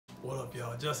What up,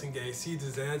 y'all? Justin Gay, Seeds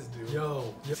and Zans, dude.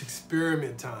 Yo, it's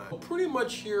experiment time. Pretty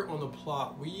much here on the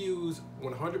plot, we use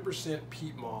 100%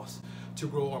 peat moss to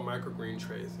grow our microgreen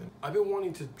trays in. I've been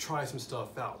wanting to try some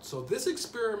stuff out. So this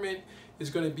experiment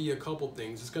is gonna be a couple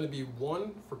things. It's gonna be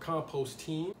 1, for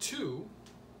composting. 2,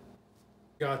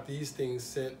 got these things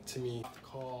sent to me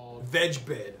called veg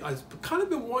bed. I've kind of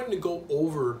been wanting to go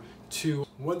over to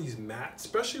one of these mats,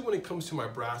 especially when it comes to my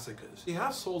brassicas. We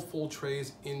have sold full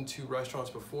trays into restaurants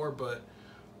before, but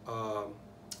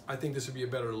I think this would be a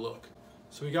better look.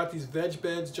 So we got these veg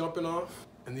beds jumping off,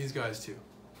 and these guys too.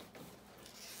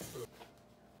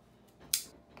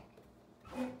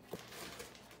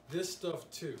 This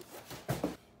stuff too.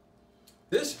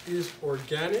 This is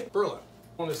organic burlap.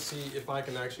 I want to see if I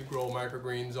can actually grow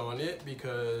microgreens on it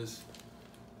because,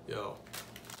 yo,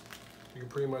 you can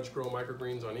pretty much grow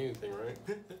microgreens on anything, right?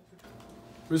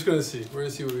 We're just gonna see. We're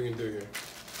gonna see what we can do here.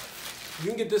 You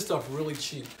can get this stuff really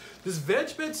cheap. This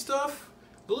veg bed stuff,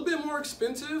 a little bit more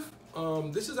expensive.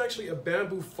 This is actually a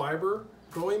bamboo fiber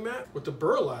growing mat with the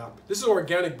burlap. This is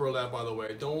organic burlap, by the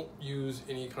way. Don't use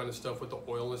any kind of stuff with the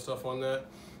oil and stuff on that.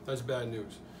 That's bad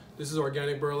news. This is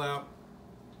organic burlap.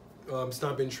 It's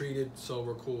not been treated, so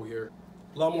we're cool here.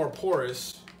 A lot more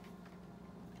porous,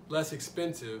 less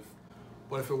expensive,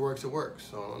 but if it works, it works.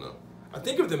 So I don't know. I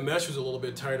think if the mesh was a little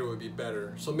bit tighter, it would be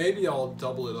better. So maybe I'll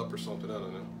double it up or something. I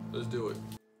don't know. Let's do it.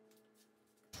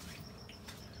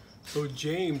 So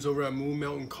James over at Moon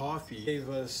Mountain Coffee gave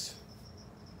us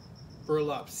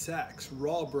burlap sacks,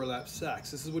 raw burlap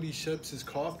sacks. This is what he ships his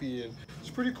coffee in. It's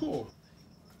pretty cool.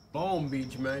 Long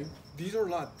Beach, man. These are a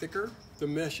lot thicker. The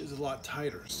mesh is a lot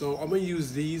tighter. So I'm gonna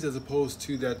use these as opposed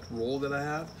to that roll that I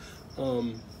have.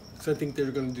 Because I think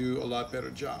they're gonna do a lot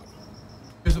better job.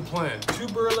 Here's the plan. 2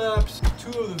 burlaps,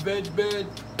 2 of the veg bed,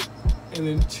 and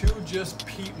then 2 just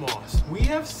peat moss. We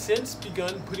have since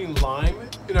begun putting lime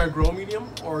in our grow medium,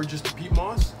 or just the peat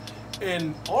moss,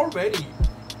 and already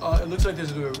it looks like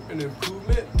there's an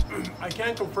improvement. I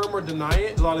can't confirm or deny it.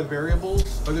 There's a lot of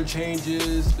variables, other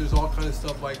changes, there's all kind of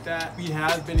stuff like that. We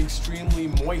have been extremely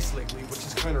moist lately, which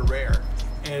is kind of rare,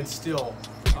 and still,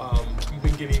 we've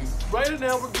been getting, right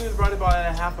now we're getting right about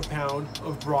a ½ pound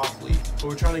of broccoli, but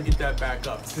we're trying to get that back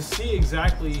up to see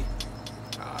exactly,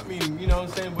 I mean, you know what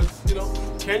I'm saying, but you know,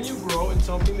 can you grow in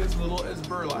something as little as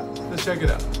burlap? Let's check it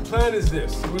out. The plan is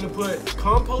this. We're gonna put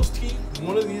compost tea,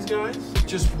 one of these guys,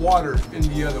 just water in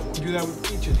the other one. Do that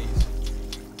with each of these.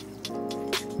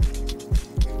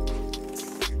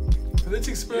 For this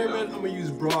experiment, I'm gonna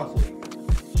use broccoli.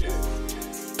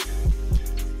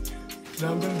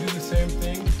 Now I'm gonna do the same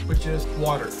thing, but just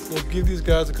water. We'll give these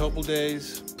guys a couple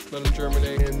days, let them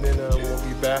germinate, and then we'll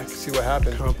be back, see what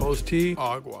happens. Compost tea,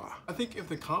 agua. I think if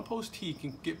the compost tea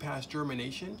can get past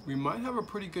germination, we might have a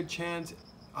pretty good chance,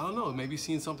 I don't know, maybe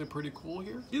seeing something pretty cool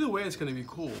here. Either way, it's gonna be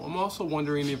cool. I'm also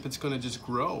wondering if it's gonna just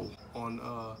grow on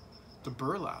the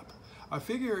burlap. I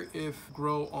figure if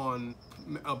grow on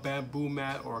a bamboo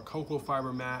mat or a cocoa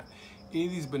fiber mat, any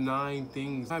of these benign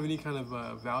things have any kind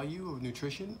of value of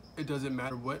nutrition, it doesn't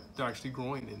matter what they're actually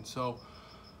growing in. So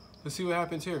let's see what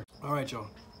happens here. All right, y'all.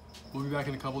 We'll be back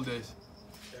in a couple of days.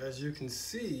 As you can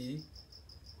see,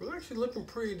 we're actually looking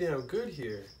pretty damn good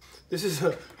here. This is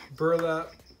a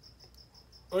burlap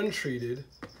untreated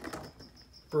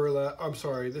burlap. I'm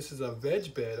sorry, this is a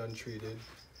veg bed untreated.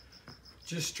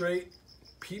 Just straight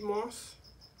peat moss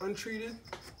untreated.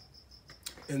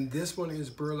 And this one is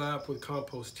burlap with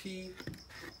compost tea.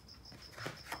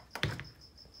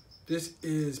 This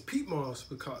is peat moss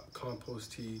with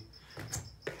compost tea.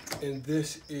 And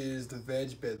this is the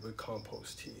veg bed with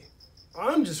compost tea.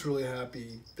 I'm just really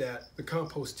happy that the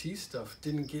compost tea stuff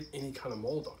didn't get any kind of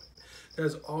mold on it. That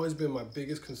has always been my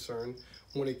biggest concern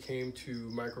when it came to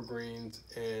microgreens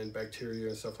and bacteria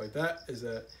and stuff like that, is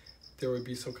that there would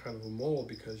be some kind of a mold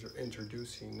because you're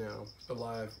introducing now a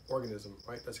live organism,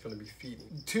 right? That's gonna be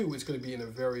feeding. 2, it's gonna be in a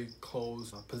very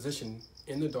closed position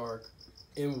in the dark,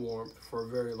 in warmth for a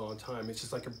very long time. It's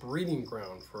just like a breeding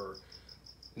ground for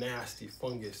nasty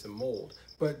fungus and mold,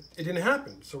 but it didn't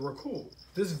happen, so we're cool.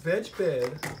 This veg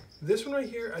bed, this one right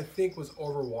here, I think was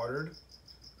overwatered.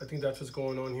 I think that's what's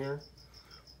going on here.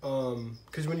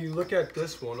 Because when you look at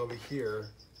this one over here,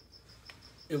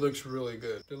 it looks really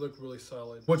good. They look really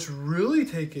solid. What's really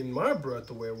taking my breath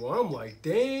away, well, I'm like,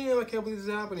 damn, I can't believe this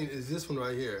is happening, is this one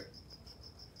right here.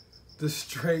 The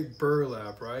straight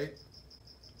burlap, right?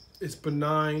 It's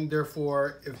benign,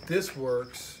 therefore, if this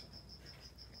works,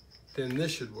 then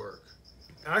this should work.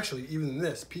 Actually, even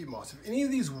this, peat moss, if any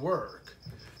of these work,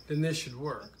 then this should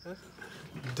work.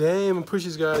 Damn, I'm push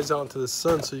these guys out into the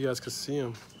sun so you guys can see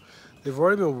them. They've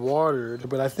already been watered,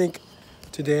 but I think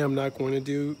Today I'm not going to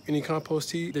do any compost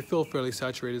tea. They feel fairly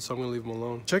saturated, so I'm gonna leave them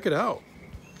alone. Check it out.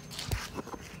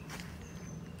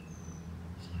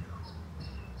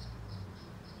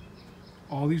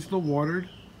 All these little watered.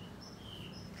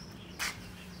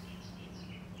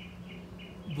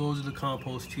 Those are the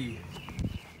compost tea.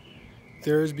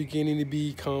 There is beginning to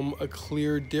become a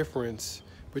clear difference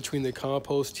between the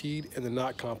compost tea and the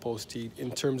not compost tea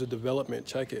in terms of development.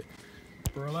 Check it.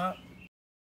 Burlap.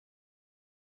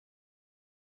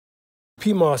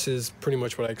 Peat moss is pretty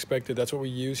much what I expected. That's what we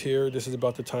use here. This is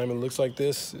about the time it looks like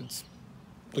this. It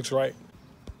looks right.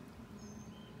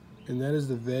 And that is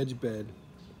the veg bed.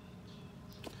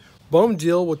 Bum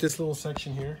deal with this little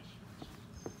section here.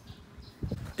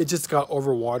 It just got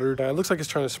overwatered. It looks like it's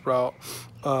trying to sprout.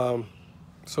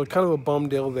 So kind of a bum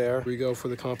deal there. Here we go for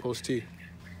the compost tea.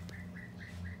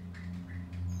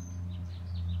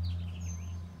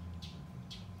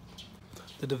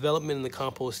 The development in the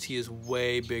compost tea is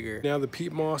way bigger. Now the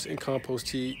peat moss and compost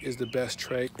tea is the best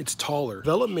tray. It's taller.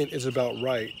 Development is about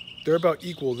right. They're about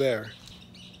equal there.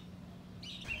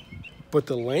 But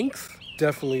the length,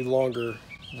 definitely longer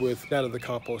with that of the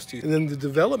compost tea. And then the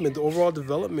development, the overall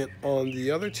development on the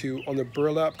other two, on the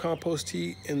burlap compost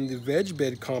tea and the veg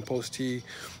bed compost tea,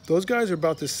 those guys are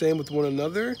about the same with one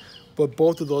another, but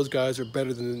both of those guys are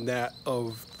better than that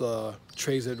of the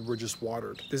trays that were just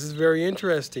watered. This is very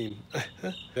interesting.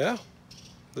 Yeah,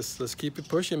 let's keep it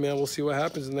pushing, man. We'll see what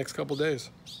happens in the next couple days.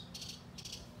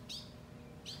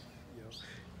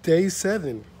 Day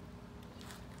 7.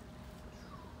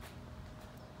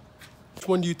 Which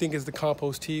one do you think is the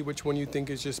compost tea? Which one do you think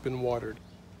has just been watered?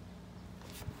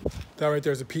 That right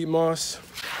there is a peat moss.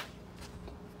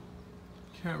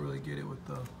 Can't really get it with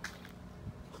the...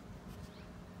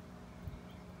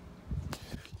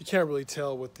 You can't really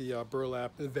tell with the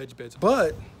burlap and the veg beds,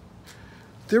 but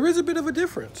there is a bit of a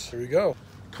difference. Here we go.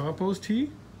 Compost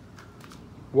tea,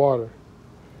 water.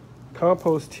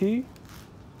 Compost tea,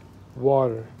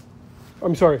 water.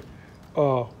 I'm sorry,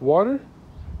 water,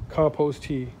 compost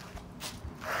tea.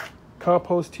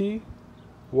 Compost tea,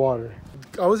 water.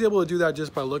 I was able to do that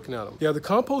just by looking at them. Yeah, the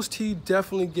compost tea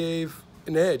definitely gave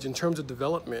an edge in terms of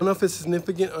development. I don't know if it's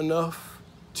significant enough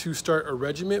to start a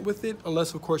regiment with it,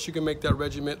 unless of course you can make that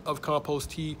regiment of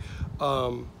compost tea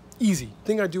easy. I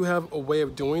think I do have a way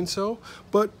of doing so,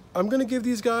 but I'm gonna give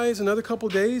these guys another couple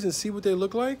days and see what they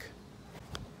look like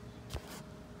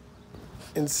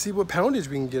and see what poundage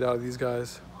we can get out of these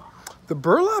guys. The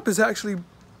burlap is actually,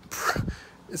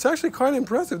 it's actually quite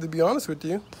impressive, to be honest with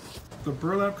you. The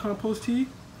burlap compost tea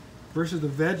versus the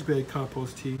veg bed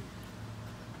compost tea.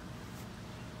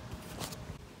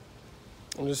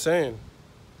 I'm just saying.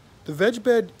 The veg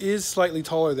bed is slightly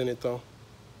taller than it though.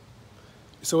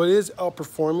 So it is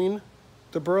outperforming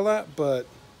the burlap, but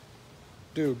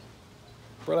dude,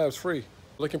 burlap's free.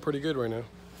 Looking pretty good right now.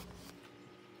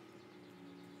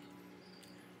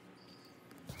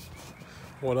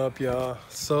 What up, y'all?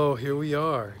 So here we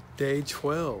are, day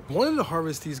 12. I wanted to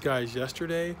harvest these guys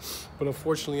yesterday, but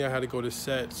unfortunately I had to go to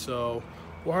set, so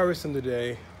we'll harvest them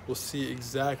today. We'll see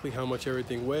exactly how much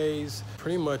everything weighs,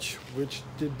 pretty much which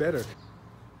did better.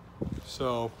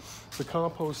 So the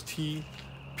compost tea,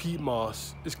 peat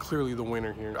moss is clearly the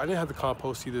winner here. I didn't have the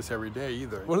compost tea this every day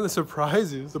either. One of the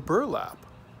surprises, the burlap.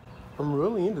 I'm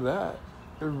really into that.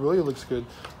 It really looks good.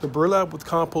 The burlap with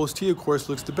compost tea, of course,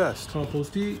 looks the best.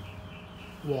 Compost tea,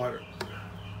 water.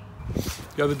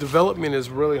 Yeah, the development is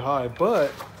really high,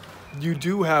 but you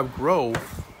do have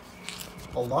growth,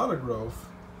 a lot of growth,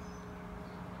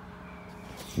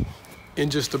 in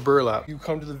just the burlap. You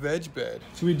come to the veg bed.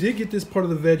 So we did get this part of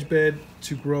the veg bed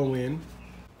to grow in.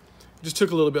 It just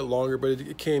took a little bit longer, but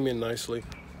it came in nicely.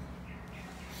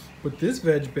 But this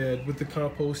veg bed with the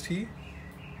compost tea,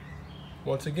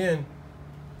 once again,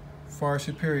 far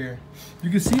superior. You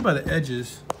can see by the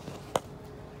edges,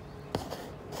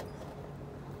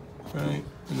 right?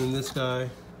 And then this guy,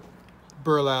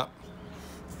 burlap.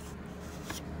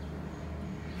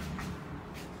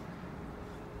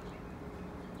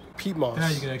 Peat moss. Yeah,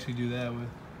 you can actually do that with.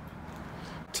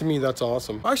 To me, that's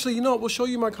awesome. Actually, you know what? We'll show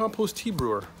you my compost tea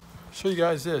brewer. Show you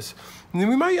guys this. And then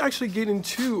we might actually get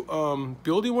into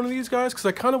building one of these guys, because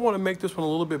I kind of want to make this one a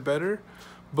little bit better.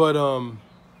 But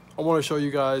I want to show you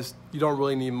guys you don't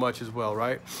really need much as well,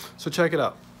 right? So check it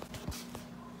out.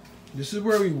 This is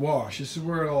where we wash. This is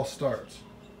where it all starts.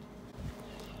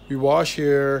 We wash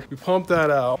here. We pump that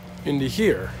out into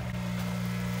here.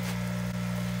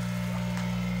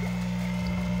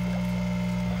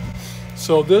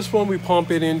 So this one we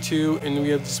pump it into, and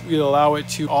we allow it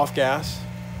to off gas.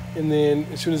 And then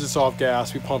as soon as it's off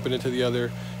gas, we pump it into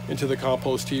the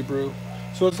compost tea brew.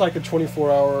 So it's like a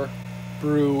 24-hour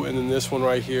brew, and then this one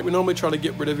right here. We normally try to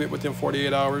get rid of it within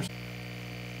 48 hours.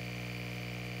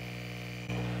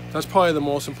 That's probably the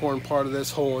most important part of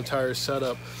this whole entire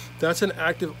setup. That's an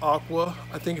Active Aqua.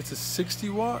 I think it's a 60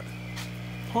 watt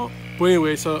pump. But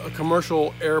anyway, it's a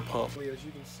commercial air pump. As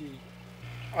you can see,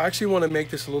 I actually want to make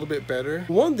this a little bit better.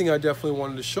 One thing I definitely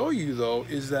wanted to show you though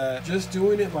is that just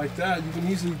doing it like that, you can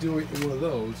easily do it in one of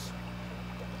those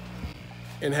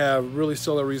and have really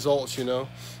stellar results, you know.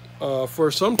 For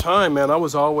some time, man, I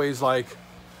was always like,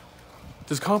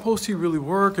 does compost tea really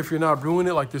work if you're not brewing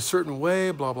it like this certain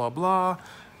way, blah, blah, blah.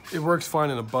 It works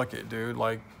fine in a bucket, dude.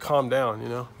 Like, calm down, you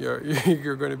know?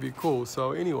 You're gonna be cool.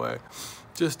 So anyway,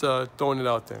 just throwing it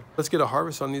out there. Let's get a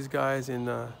harvest on these guys and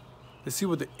let's see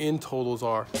what the end totals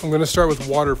are. I'm gonna start with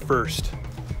water first.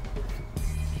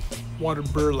 Water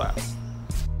burlap.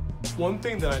 One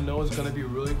thing that I know is gonna be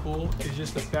really cool is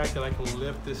just the fact that I can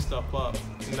lift this stuff up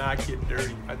and not get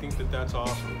dirty. I think that that's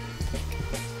awesome.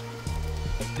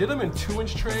 Did them in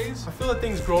 2-inch trays. I feel that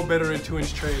things grow better in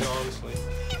 2-inch trays, honestly.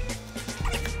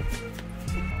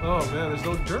 Oh man, there's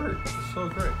no dirt. It's so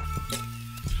great.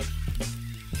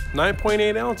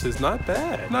 9.8 ounces, not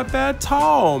bad. Not bad at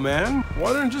all, man.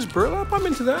 Water and just burlap, I'm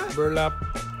into that. Burlap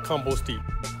compost tea.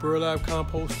 Burlap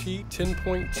compost tea,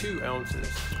 10.2 ounces.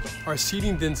 Our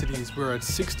seeding densities, we're at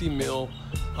 60 mil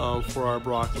for our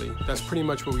broccoli. That's pretty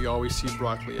much where we always see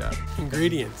broccoli at.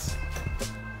 Ingredients.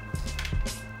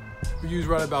 We use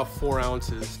right about 4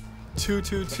 ounces. 2,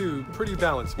 2, 2, pretty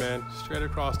balanced, man. Straight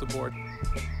across the board.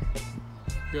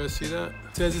 You guys see that?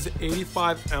 It says it's an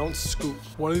 85 ounce scoop.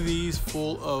 One of these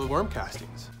full of worm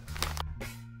castings.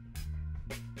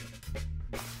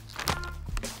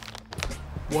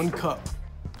 One cup.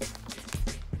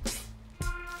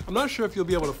 I'm not sure if you'll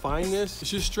be able to find this.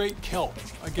 It's just straight kelp.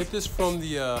 I get this from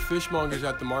the fishmongers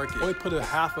at the market. I only put a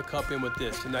half a cup in with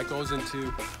this, and that goes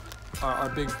into our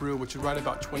big brew, which is right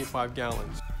about 25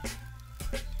 gallons.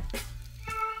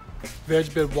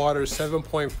 Veg bed water,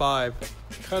 7.5.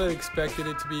 Kind of expected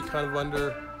it to be kind of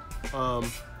under.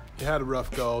 It had a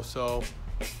rough go, so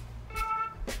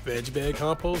veg bed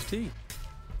compost tea.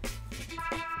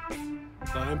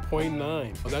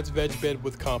 9.9. Well, that's veg bed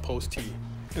with compost tea.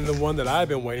 And the one that I've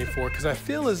been waiting for, because I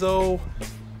feel as though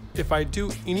if I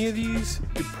do any of these,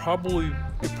 it probably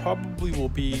will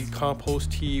be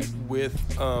compost tea with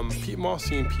peat moss.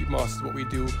 Seeing peat moss is what we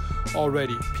do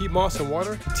already. Peat moss and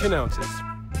water, 10 ounces.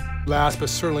 Last but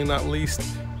certainly not least,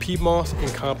 peat moss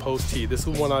and compost tea. This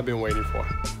is the one I've been waiting for.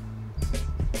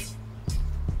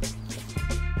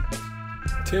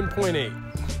 10.8.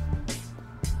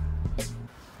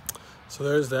 So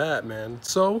there's that, man.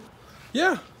 So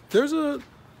yeah, there's a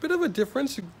bit of a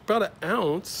difference, about an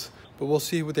ounce, but we'll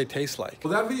see what they taste like.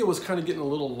 Well, that video was kind of getting a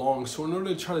little long, so in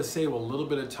order to try to save a little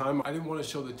bit of time, I didn't want to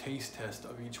show the taste test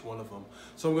of each one of them.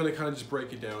 So I'm gonna kind of just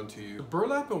break it down to you. The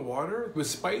burlap and water was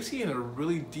spicy and a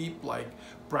really deep, like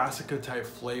brassica type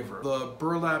flavor. The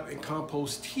burlap and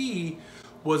compost tea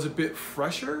was a bit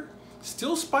fresher,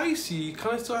 still spicy,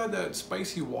 kind of still had that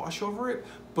spicy wash over it,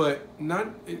 but not,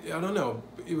 I don't know,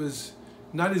 it was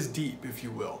not as deep, if you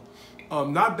will.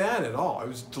 Not bad at all. It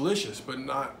was delicious, but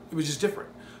not, it was just different.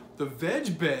 The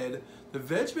veg bed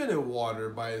in water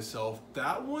by itself,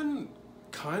 that one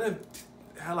kind of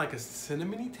had like a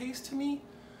cinnamony taste to me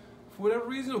for whatever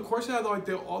reason. Of course it had like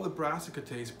all the brassica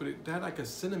taste, but it had like a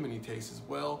cinnamony taste as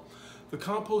well. The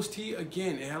compost tea,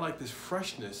 again, it had like this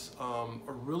freshness, a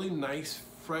really nice,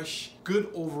 fresh, good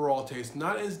overall taste.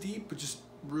 Not as deep, but just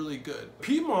really good.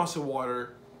 Peat moss and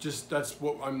water, just that's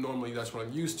what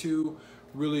I'm used to.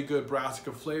 Really good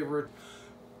brassica flavor.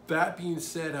 That being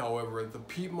said, however, the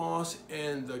peat moss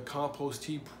and the compost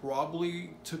tea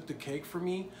probably took the cake for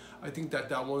me. I think that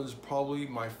one is probably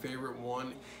my favorite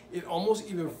one. It almost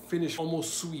even finished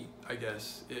almost sweet, I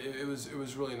guess. It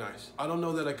was really nice. I don't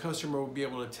know that a customer would be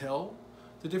able to tell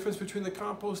the difference between the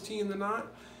compost tea and the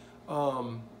not.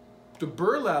 The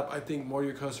burlap, I think more of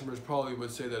your customers probably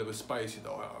would say that it was spicy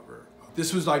though, however.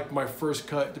 This was like my first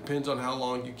cut, depends on how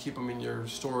long you keep them in your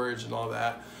storage and all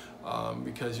that.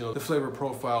 Because you know the flavor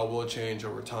profile will change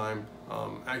over time,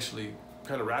 actually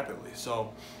kind of rapidly.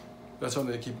 So that's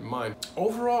something to keep in mind.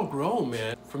 Overall grow,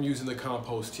 man, from using the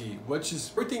compost tea, which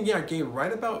is everything, yeah, gained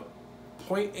right about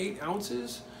 0.8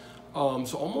 ounces.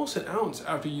 So almost an ounce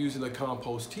after using the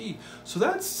compost tea. So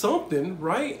that's something,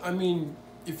 right? I mean,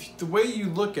 if the way you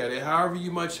look at it, however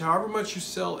much you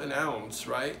sell an ounce,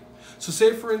 right? So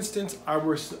say for instance,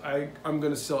 I'm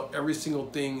gonna sell every single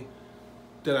thing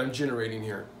that I'm generating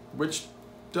here, which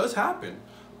does happen.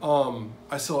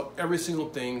 I sell every single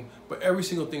thing, but every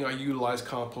single thing I utilize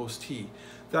compost tea.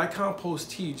 That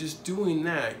compost tea, just doing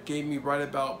that, gave me right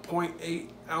about 0.8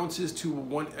 ounces to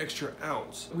 1 extra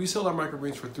ounce. We sell our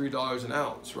microgreens for $3 an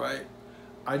ounce, right?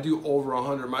 I do over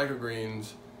 100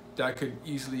 microgreens. That could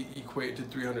easily equate to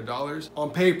 $300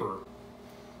 on paper.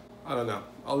 I don't know.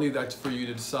 I'll leave that for you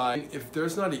to decide. If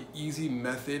there's not an easy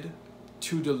method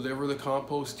to deliver the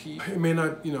compost tea, it may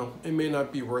not, it may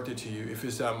not be worth it to you if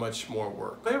it's that much more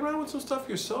work. Play around with some stuff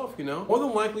yourself, More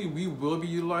than likely, we will be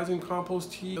utilizing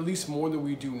compost tea, at least more than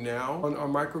we do now on our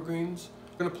microgreens.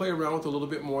 We're gonna play around with a little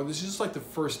bit more. This is just like the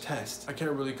first test. I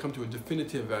can't really come to a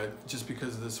definitive just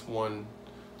because of this one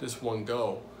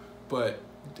go, but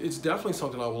it's definitely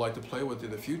something I would like to play with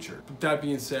in the future. That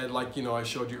being said, like I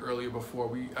showed you earlier before,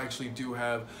 we actually do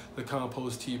have the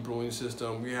compost tea brewing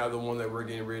system. We have the one that we're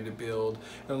getting ready to build,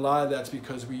 and a lot of that's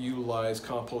because we utilize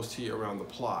compost tea around the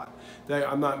plot.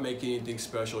 I'm not making anything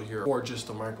special here or just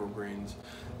the microgreens.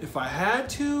 If I had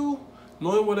to,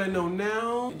 knowing what I know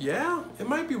now, yeah, it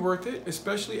might be worth it,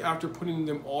 especially after putting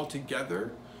them all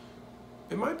together.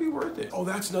 It might be worth it. Oh,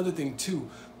 that's another thing too.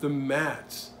 The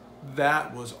mats,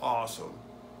 that was awesome.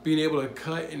 Being able to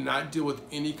cut and not deal with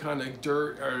any kind of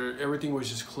dirt, or everything was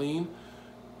just clean.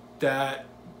 That,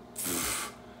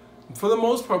 for the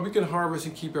most part, we can harvest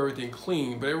and keep everything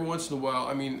clean, but every once in a while,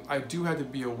 I do have to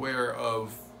be aware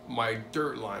of my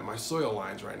dirt line, my soil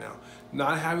lines right now.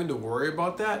 Not having to worry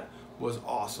about that was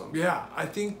awesome. Yeah, I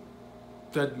think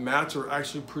that mats are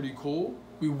actually pretty cool.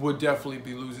 We would definitely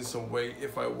be losing some weight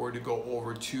if I were to go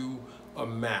over to a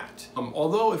mat.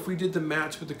 Although if we did the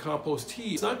mats with the compost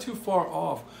tea, it's not too far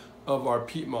off of our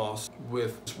peat moss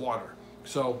with water.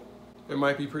 So it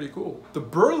might be pretty cool. The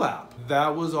burlap,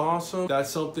 that was awesome. That's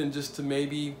something just to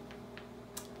maybe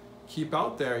keep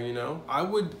out there, I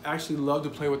would actually love to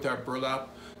play with that burlap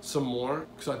some more,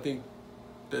 because I think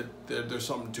that there's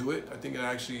something to it. I think it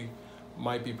actually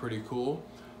might be pretty cool.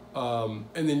 And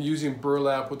then using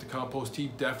burlap with the compost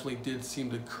tea definitely did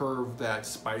seem to curve that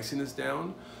spiciness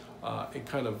down and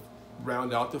kind of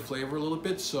round out the flavor a little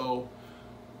bit. So,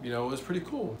 it was pretty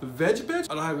cool. The veg beds,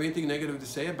 I don't have anything negative to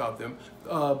say about them.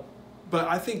 But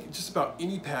I think just about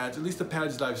any pads, at least the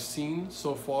pads that I've seen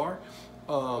so far,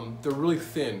 they're really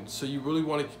thin. So you really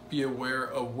want to be aware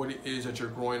of what it is that you're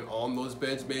growing on those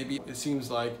beds. Maybe it seems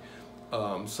like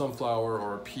sunflower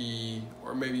or pea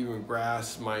or maybe even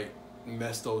grass might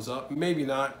mess those up. Maybe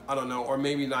not, I don't know, or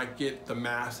maybe not get the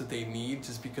mass that they need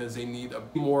just because they need a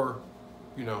more,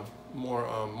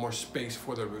 more space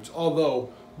for their roots.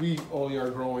 Although we only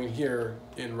are growing here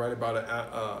in right about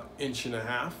an inch and a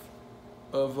half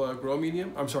of grow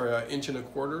medium. I'm sorry, an inch and a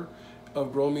quarter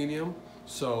of grow medium.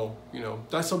 So,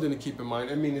 that's something to keep in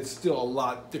mind. It's still a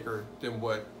lot thicker than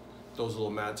what those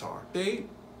little mats are. They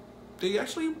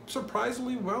actually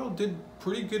surprisingly well did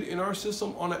pretty good in our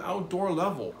system on an outdoor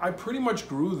level. I pretty much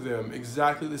grew them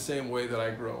exactly the same way that I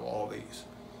grow all these.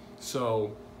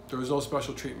 So there was no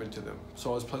special treatment to them.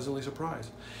 So I was pleasantly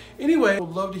surprised. Anyway, I would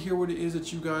love to hear what it is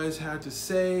that you guys had to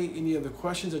say, any of the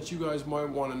questions that you guys might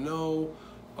want to know,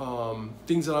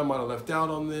 things that I might have left out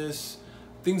on this,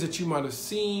 things that you might have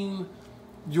seen,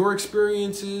 your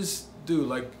experiences.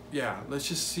 Dude, yeah, let's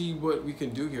just see what we can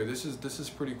do here. This is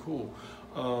pretty cool.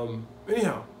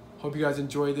 Anyhow, hope you guys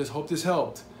enjoyed this. Hope this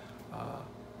helped.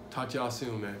 Talk to y'all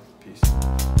soon, man. Peace.